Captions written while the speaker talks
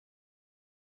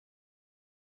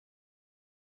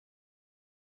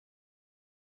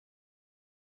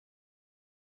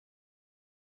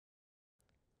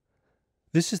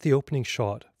This is the opening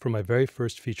shot for my very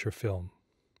first feature film.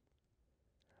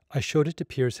 I showed it to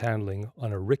Piers Handling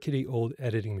on a rickety old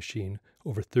editing machine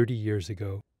over 30 years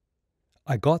ago.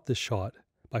 I got this shot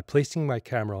by placing my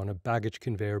camera on a baggage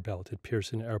conveyor belt at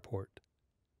Pearson Airport.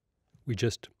 We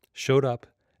just showed up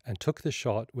and took the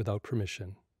shot without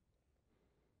permission.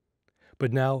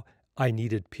 But now I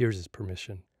needed Piers's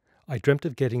permission. I dreamt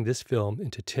of getting this film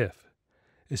into TIFF,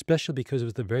 especially because it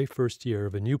was the very first year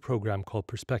of a new program called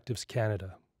Perspectives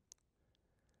Canada.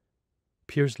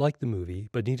 Piers liked the movie,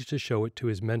 but needed to show it to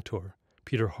his mentor,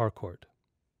 Peter Harcourt.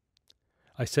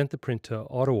 I sent the print to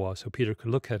Ottawa so Peter could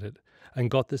look at it, and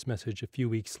got this message a few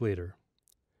weeks later.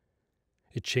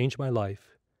 It changed my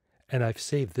life, and I've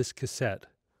saved this cassette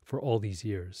for all these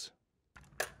years.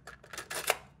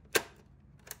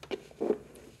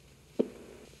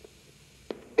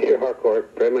 Peter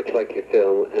Harcourt, very much like your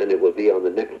film, and it will be on the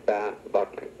next bus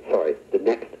back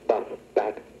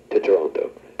to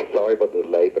Toronto. Sorry about the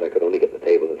delay, but I could only get the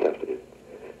table this afternoon.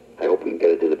 I hope we can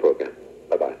get it in the program.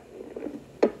 Bye-bye.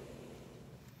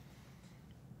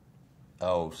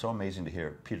 Oh, so amazing to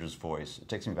hear Peter's voice. It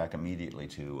takes me back immediately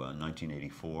to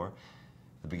 1984,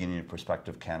 the beginning of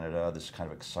Perspective Canada, this kind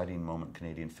of exciting moment in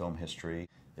Canadian film history.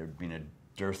 There had been a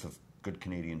dearth of good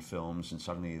Canadian films, and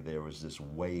suddenly there was this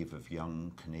wave of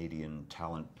young Canadian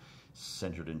talent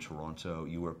centered in Toronto.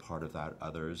 You were part of that,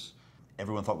 others.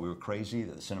 Everyone thought we were crazy,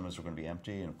 that the cinemas were going to be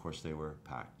empty, and of course they were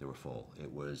packed, they were full.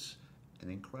 It was an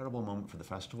incredible moment for the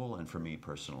festival and for me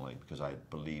personally, because I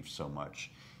believed so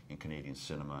much in Canadian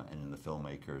cinema and in the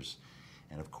filmmakers.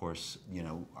 And of course, you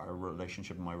know,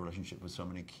 my relationship with so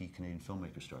many key Canadian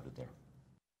filmmakers started there.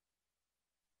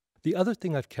 The other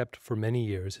thing I've kept for many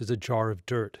years is a jar of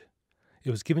dirt. It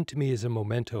was given to me as a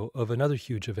memento of another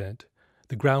huge event,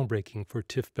 the groundbreaking for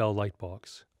TIFF Bell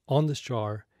Lightbox. On this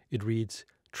jar, it reads,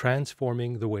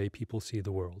 "Transforming the way people see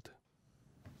the world."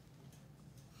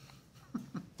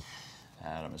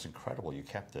 Adam, it's incredible you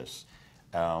kept this.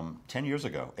 10 years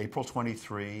ago, April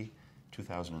 23,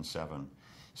 2007.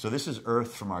 So this is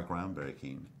Earth from our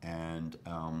groundbreaking. And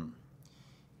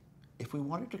if we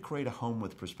wanted to create a home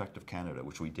with Perspective Canada,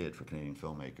 which we did for Canadian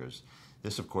filmmakers,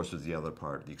 this, of course, was the other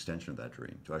part, the extension of that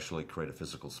dream, to actually create a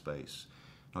physical space,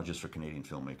 not just for Canadian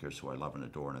filmmakers, who I love and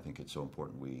adore, and I think it's so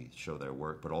important we show their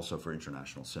work, but also for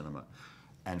international cinema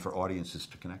and for audiences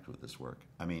to connect with this work.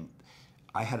 I mean,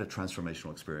 I had a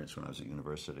transformational experience when I was at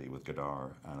university with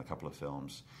Godard and a couple of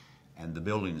films, and the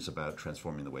building is about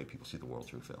transforming the way people see the world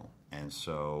through film. And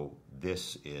so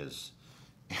this is,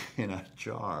 in a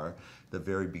jar, the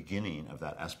very beginning of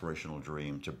that aspirational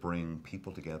dream to bring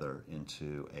people together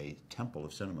into a temple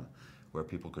of cinema where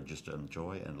people could just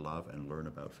enjoy and love and learn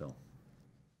about film.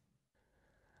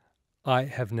 I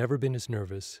have never been as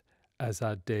nervous as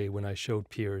that day when I showed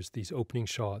Piers these opening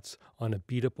shots on a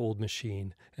beat-up old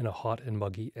machine in a hot and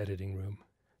muggy editing room.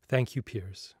 Thank you,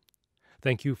 Piers.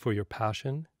 Thank you for your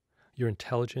passion, your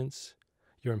intelligence,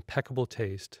 your impeccable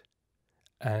taste,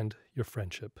 and your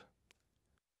friendship.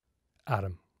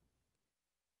 Adam.